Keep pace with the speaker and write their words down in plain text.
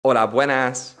Hola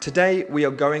Buenas! Today we are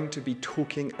going to be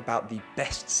talking about the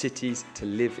best cities to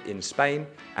live in Spain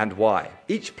and why.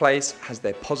 Each place has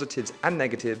their positives and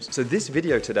negatives, so this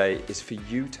video today is for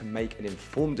you to make an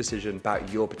informed decision about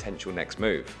your potential next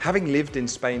move. Having lived in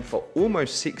Spain for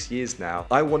almost 6 years now,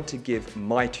 I want to give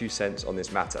my 2 cents on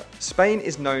this matter. Spain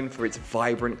is known for its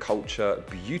vibrant culture,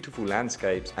 beautiful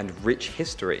landscapes, and rich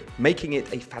history, making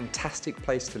it a fantastic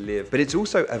place to live, but it's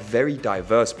also a very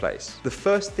diverse place. The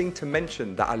first thing to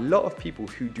mention that a lot of people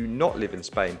who do not live in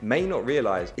Spain may not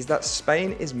realize is that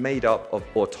Spain is made up of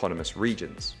autonomous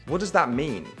regions. What does that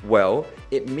mean? Well,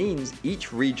 it means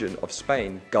each region of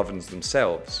Spain governs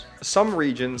themselves. Some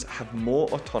regions have more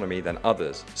autonomy than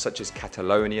others, such as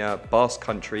Catalonia, Basque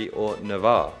Country, or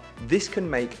Navarre. This can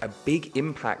make a big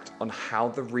impact on how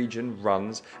the region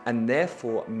runs and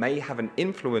therefore may have an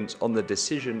influence on the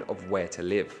decision of where to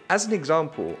live. As an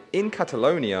example, in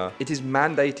Catalonia, it is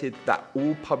mandated that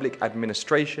all public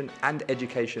administration and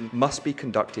education must be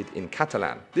conducted in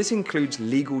Catalan. This includes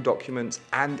legal documents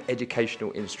and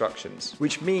educational instructions,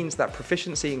 which means that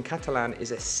proficiency in Catalan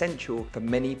is essential for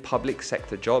many public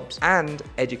sector jobs and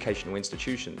educational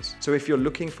institutions. So if you're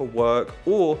looking for work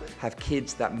or have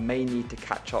kids that may need to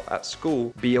catch up at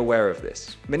school, be aware of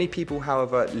this. Many people,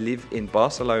 however, live in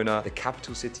Barcelona, the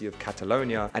capital city of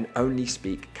Catalonia, and only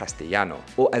speak Castellano,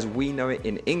 or as we know it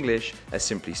in English, as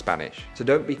simply Spanish. So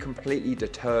don't be completely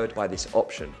deterred by this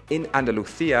option. In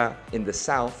Andalusia, in the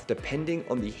south, depending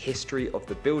on the history of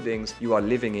the buildings you are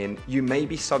living in, you may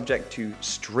be subject to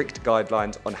strict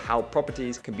guidelines on how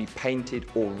properties can be painted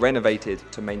or renovated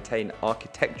to maintain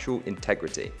architectural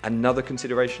integrity. Another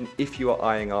consideration if you are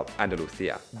eyeing up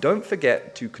Andalusia. Don't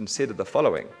forget to consider the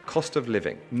following. Cost of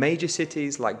living. Major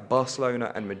cities like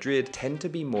Barcelona and Madrid tend to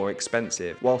be more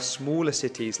expensive, while smaller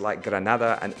cities like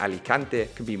Granada and Alicante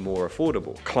can be more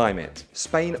affordable. Climate.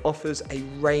 Spain offers a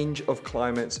range of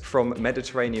climates from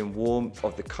Mediterranean warmth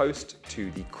of the coast to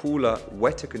the cooler,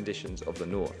 wetter conditions of the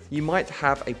north. You might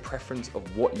have a preference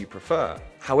of what you prefer.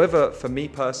 However, for me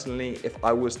personally, if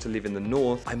I was to live in the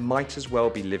north, I might as well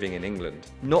be living in England.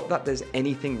 Not that there's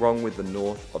anything wrong with the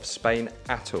north of Spain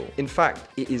at all. In fact,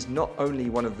 it is not only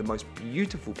one of the most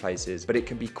beautiful places, but it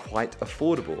can be quite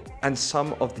affordable and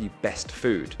some of the best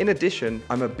food. In addition,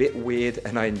 I'm a bit weird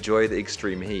and I enjoy the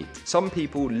extreme heat. Some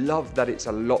people love that it's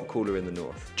a lot cooler in the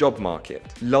north. Job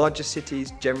market. Larger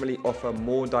cities generally offer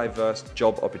more diverse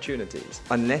job opportunities.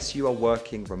 Unless you are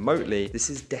working remotely, this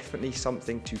is definitely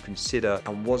something to consider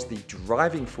and was the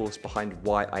driving force behind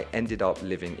why I ended up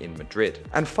living in Madrid.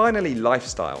 And finally,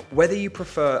 lifestyle. Whether you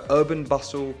prefer urban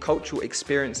bustle, cultural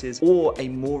experiences, or a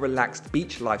more relaxed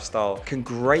beach lifestyle can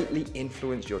greatly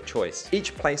influence your choice.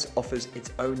 Each place offers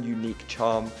its own unique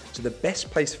charm, so the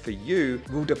best place for you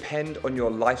will depend on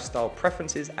your lifestyle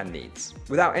preferences and needs.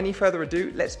 Without any further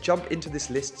ado, let's jump into this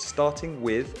list starting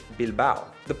with Bilbao.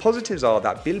 The positives are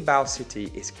that Bilbao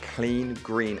city is clean,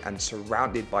 green, and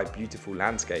surrounded by beautiful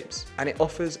landscapes, and it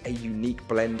offers a unique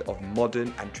blend of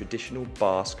modern and traditional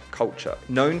Basque culture,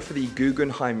 known for the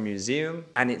Guggenheim Museum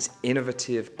and its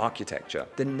innovative architecture.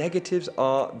 The negatives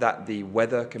are that the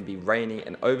weather can be rainy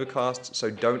and overcast, so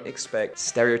don't expect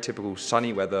stereotypical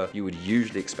sunny weather you would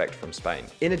usually expect from Spain.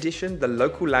 In addition, the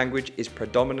local language is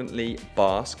predominantly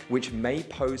Basque, which may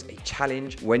pose a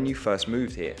challenge when you first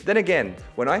moved here. Then again,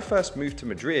 when I first moved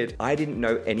to Madrid, I didn't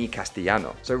know any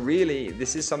Castellano, so really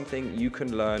this is something you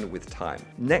can learn with time.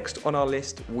 Next on our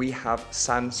list, we have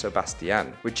San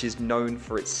Sebastian, which is known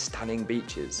for its stunning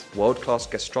beaches, world-class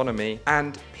gastronomy,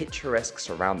 and picturesque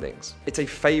surroundings. It's a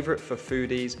favorite for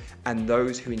foodies and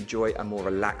those who enjoy a more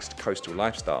relaxed coastal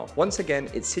lifestyle. Once again,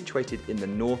 it's situated in the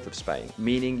north of Spain,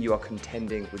 meaning you are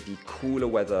contending with the cooler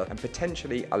weather and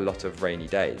potentially a lot of rainy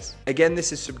days. Again,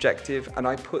 this is subjective and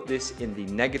I put this in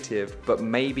the negative, but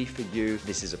maybe for you,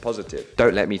 this is a positive.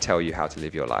 Don't let me tell you how to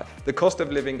live your life. The cost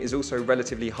of living is also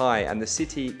relatively high and the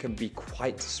city can be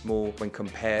quite small when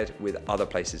compared with other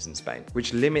places in Spain,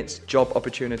 which limits job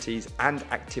opportunities and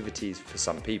activities for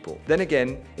some people. Then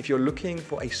again, if you're looking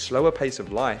for a slower pace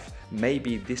of life,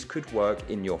 maybe this could work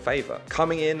in your favor.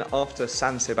 Coming in after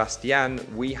San Sebastian,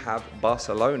 we have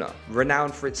Barcelona,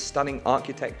 renowned for its stunning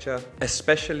architecture,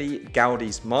 especially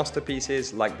Gaudi's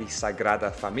masterpieces like the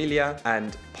Sagrada Familia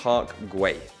and Park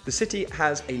Güell. The city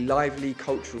has a lively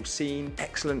cultural scene,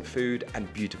 excellent food,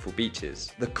 and beautiful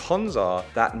beaches. The cons are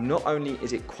that not only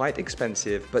is it quite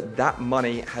expensive, but that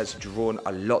money has drawn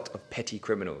a lot of petty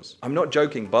criminals. I'm not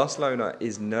joking, Barcelona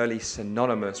is nearly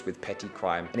synonymous with petty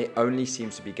crime, and it only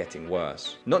seems to be getting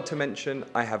worse. Not to mention,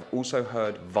 I have also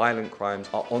heard violent crimes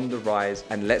are on the rise,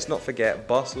 and let's not forget,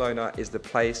 Barcelona is the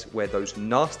place where those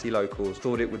nasty locals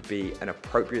thought it would be an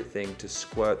appropriate thing to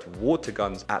squirt water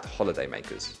guns at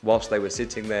holidaymakers. kids whilst they were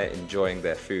sitting there enjoying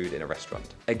their food in a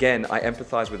restaurant. Again, I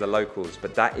empathize with the locals,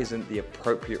 but that isn't the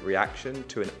appropriate reaction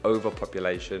to an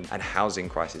overpopulation and housing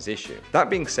crisis issue. That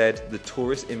being said, the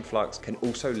tourist influx can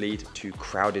also lead to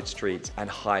crowded streets and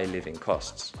high living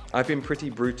costs. I've been pretty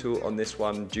brutal on this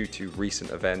one due to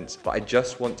recent events, but I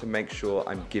just want to make sure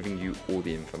I'm giving you all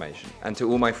the information. And to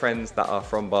all my friends that are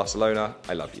from Barcelona,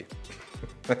 I love you.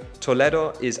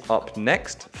 Toledo is up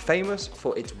next, famous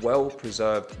for its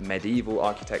well-preserved medieval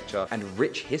architecture and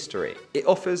rich history. It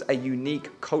offers a unique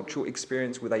cultural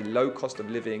experience with a low cost of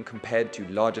living compared to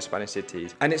larger Spanish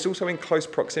cities, and it's also in close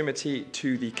proximity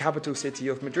to the capital city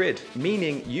of Madrid,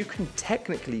 meaning you can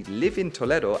technically live in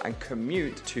Toledo and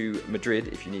commute to Madrid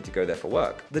if you need to go there for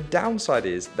work. The downside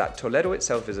is that Toledo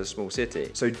itself is a small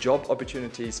city, so job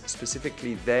opportunities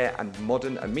specifically there and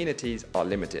modern amenities are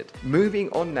limited. Moving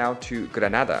on now to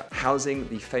Granada, housing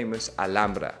the famous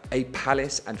Alhambra, a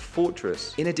palace and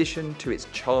fortress in addition to its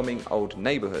charming old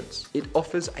neighborhoods. It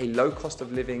offers a low cost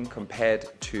of living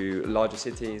compared to larger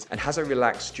cities and has a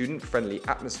relaxed, student-friendly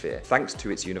atmosphere thanks to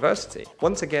its university.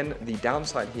 Once again, the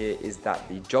downside here is that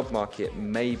the job market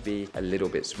may be a little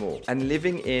bit small, and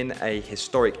living in a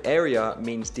historic area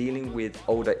means dealing with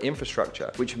older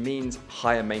infrastructure, which means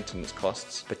higher maintenance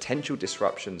costs, potential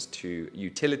disruptions to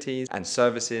utilities and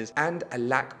services, and a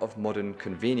lack of modern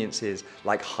conveniences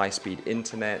like high-speed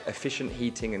internet, efficient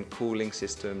heating and cooling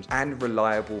systems, and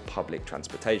reliable public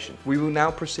transportation. We will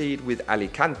now proceed with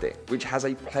Alicante, which has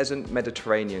a pleasant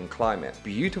Mediterranean climate,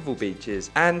 beautiful beaches,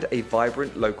 and a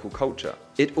vibrant local culture.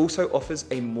 It also offers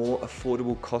a more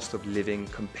affordable cost of living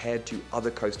compared to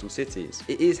other coastal cities.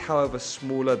 It is, however,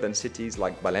 smaller than cities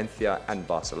like Valencia and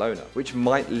Barcelona, which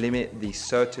might limit the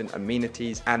certain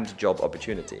amenities and job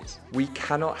opportunities. We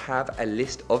cannot have a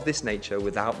list of this nature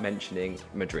without mentioning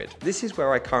Madrid. This is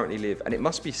where I currently live, and it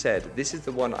must be said, this is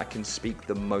the one I can speak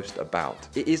the most about.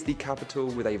 It is the capital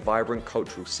with a vibrant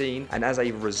cultural scene, and as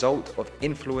a result of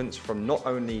influence from not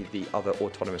only the other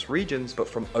autonomous regions, but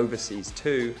from overseas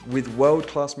too, with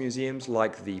world-class museums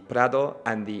like the Prado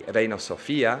and the Reina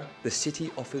Sofia, the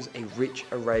city offers a rich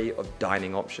array of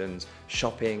dining options,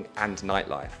 shopping, and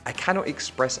nightlife. I cannot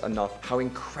express enough how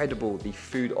incredible the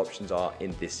food options are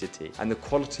in this city, and the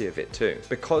quality of it too.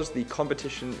 Because the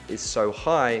competition is so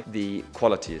high, the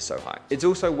quality is so high. It's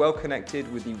also well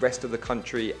connected with the rest of the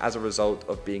country as a result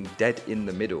of being dead in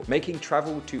the middle, making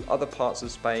travel to other parts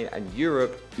of Spain and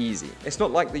Europe easy. It's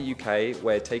not like the UK,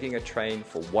 where taking a train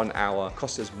for 1 hour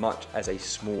costs as much as a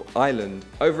small island.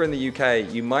 Over in the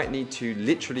UK, you might need to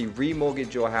literally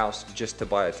remortgage your house just to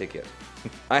buy a ticket.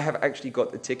 I have actually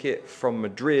got the ticket from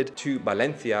Madrid to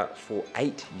Valencia for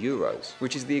 €8,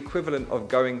 which is the equivalent of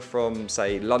going from,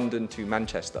 say, London to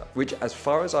Manchester, which, as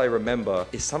far as I remember,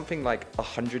 is something like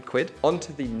 100 quid. On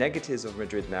to the negatives of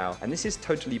Madrid now, and this is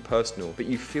totally personal, but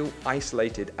you feel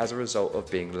isolated as a result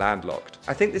of being landlocked.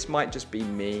 I think this might just be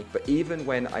me, but even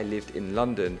when I lived in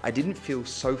London, I didn't feel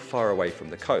so far away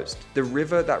from the coast. The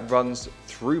river that runs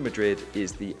through Madrid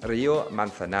is the Rio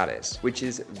Manzanares, which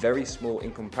is very small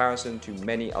in comparison to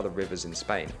many other rivers in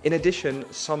Spain. In addition,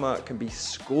 summer can be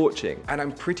scorching, and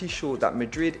I'm pretty sure that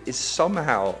Madrid is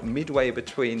somehow midway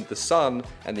between the sun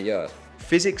and the earth.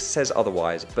 Physics says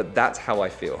otherwise, but that's how I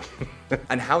feel.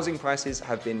 And housing prices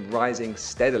have been rising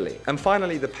steadily. And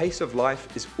finally, the pace of life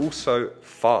is also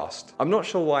fast. I'm not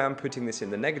sure why I'm putting this in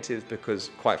the negatives, because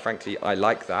quite frankly, I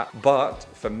like that. But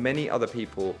for many other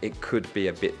people, it could be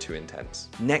a bit too intense.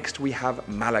 Next, we have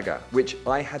Malaga, which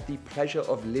I had the pleasure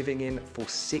of living in for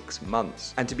 6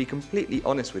 months. And to be completely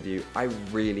honest with you, I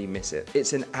really miss it.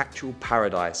 It's an actual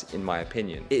paradise, in my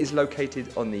opinion. It is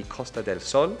located on the Costa del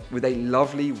Sol with a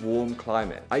lovely warm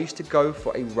climate. I used to go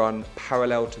for a run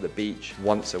parallel to the beach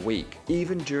once a week.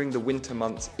 Even during the winter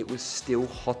months, it was still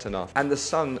hot enough, and the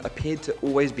sun appeared to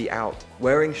always be out.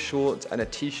 Wearing shorts and a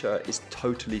t-shirt is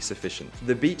totally sufficient.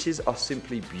 The beaches are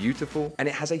simply beautiful, and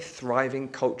it has a thriving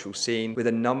cultural scene with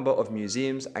a number of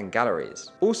museums and galleries.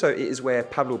 Also, it is where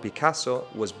Pablo Picasso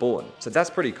was born, so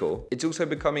that's pretty cool. It's also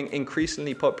becoming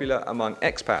increasingly popular among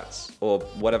expats, or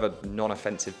whatever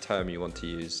non-offensive term you want to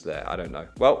use there, I don't know.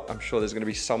 Well, I'm sure there's going to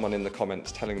be someone in the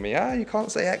comments telling me, you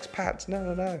can't say expats, no.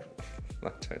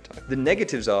 The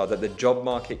negatives are that the job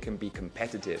market can be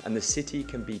competitive and the city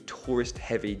can be tourist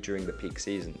heavy during the peak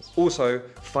seasons. Also,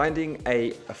 finding an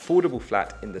affordable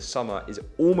flat in the summer is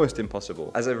almost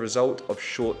impossible as a result of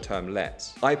short-term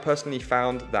lets. I personally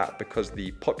found that because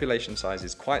the population size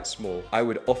is quite small, I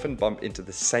would often bump into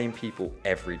the same people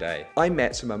every day. I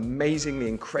met some amazingly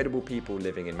incredible people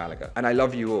living in Malaga, and I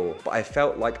love you all, but I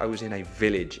felt like I was in a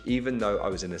village even though I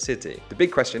was in a city. The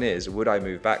big question is, would I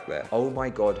move back there? Oh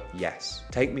my God, yes.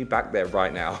 Take me back there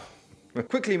right now.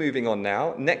 Quickly moving on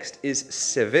now, next is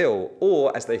Seville,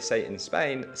 or as they say in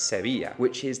Spain, Sevilla,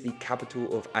 which is the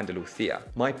capital of Andalusia,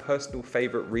 my personal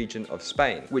favorite region of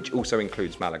Spain, which also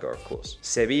includes Malaga, of course.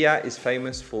 Sevilla is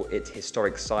famous for its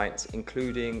historic sites,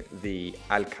 including the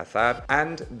Alcazar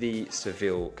and the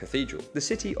Seville Cathedral. The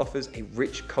city offers a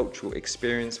rich cultural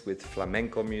experience with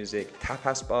flamenco music,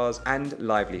 tapas bars, and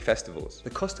lively festivals. The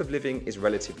cost of living is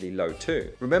relatively low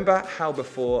too. Remember how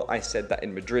before I said that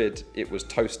in Madrid it was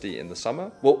toasty in the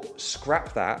summer? Well,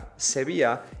 scrap that.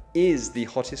 Sevilla is the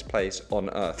hottest place on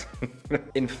earth.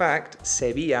 In fact,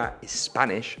 Sevilla is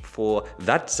Spanish for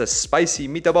 "that's a spicy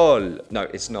meatball." No,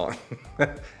 it's not.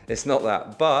 It's not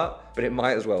that, but it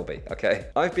might as well be, okay?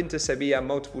 I've been to Sevilla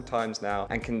multiple times now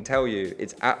and can tell you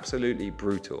it's absolutely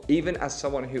brutal, even as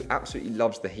someone who absolutely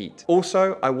loves the heat.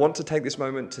 Also, I want to take this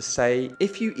moment to say,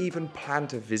 if you even plan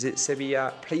to visit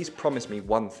Sevilla, please promise me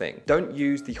one thing. Don't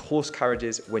use the horse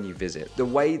carriages when you visit. The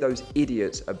way those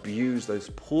idiots abuse those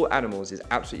poor animals is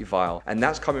absolutely vile, and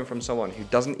that's coming from someone who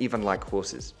doesn't even like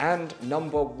horses. And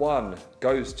number one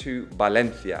goes to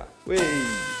Valencia. Whee!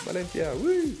 Valencia,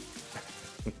 woo!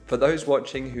 For those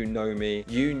watching who know me,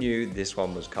 you knew this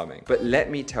one was coming. But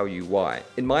let me tell you why.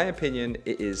 In my opinion,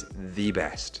 it is the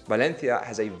best. Valencia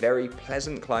has a very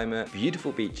pleasant climate,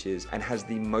 beautiful beaches, and has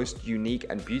the most unique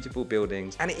and beautiful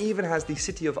buildings. And it even has the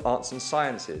City of Arts and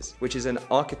Sciences, which is an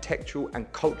architectural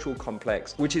and cultural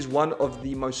complex, which is one of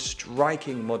the most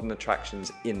striking modern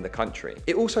attractions in the country.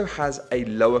 It also has a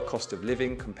lower cost of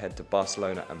living compared to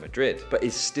Barcelona and Madrid, but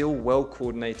is still well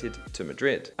coordinated to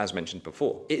Madrid, as mentioned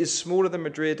before. It is smaller than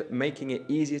Madrid, making it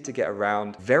easier to get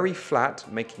around, very flat,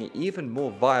 making it even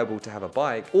more viable to have a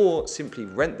bike, or simply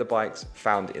rent the bikes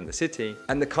found in the city.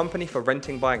 And the company for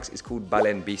renting bikes is called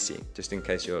Balen Bici, just in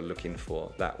case you're looking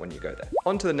for that when you go there.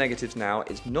 On to the negatives now.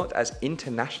 It's not as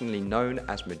internationally known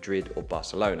as Madrid or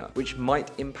Barcelona, which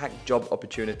might impact job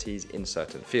opportunities in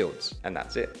certain fields. And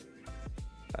that's it.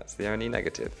 That's the only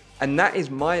negative. And that is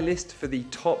my list for the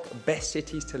top best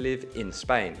cities to live in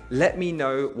Spain. Let me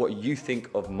know what you think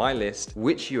of my list,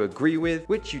 which you agree with,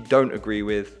 which you don't agree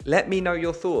with. Let me know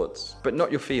your thoughts, but not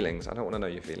your feelings. I don't want to know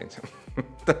your feelings.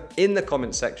 In the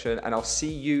comments section, and I'll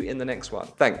see you in the next one.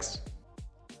 Thanks.